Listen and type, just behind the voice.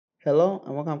Hello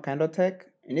and welcome KahindoTech.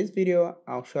 In this video,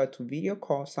 I'll show how to video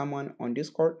call someone on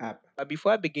Discord app. But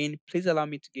before I begin, please allow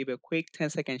me to give a quick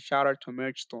 10-second shout out to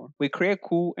Merch Store. We create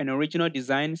cool and original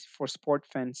designs for sport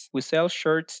fans. We sell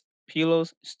shirts,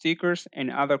 pillows, stickers, and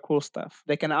other cool stuff.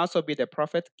 They can also be the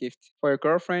perfect gift for your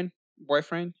girlfriend,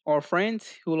 boyfriend, or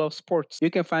friends who love sports. You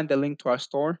can find the link to our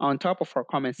store on top of our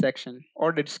comment section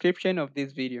or the description of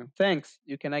this video. Thanks.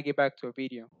 You can now get back to our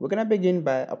video. We're gonna begin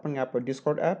by opening up our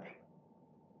Discord app.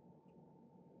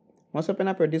 Once you open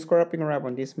up your Discord app, you can arrive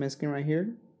on this main screen right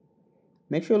here.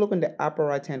 Make sure you look in the upper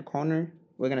right hand corner.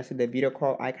 We're gonna see the video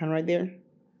call icon right there.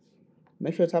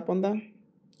 Make sure you tap on that.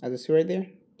 As you see right there,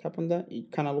 tap on that. It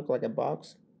kind of look like a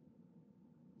box.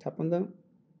 Tap on that.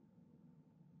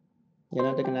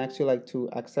 Now they can ask you like to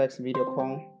access video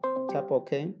call. Tap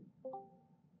OK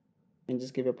and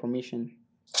just give it permission.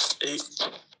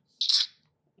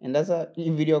 And that's how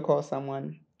you video call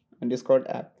someone on Discord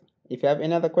app. If you have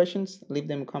any other questions, leave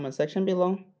them in the comment section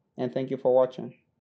below. And thank you for watching.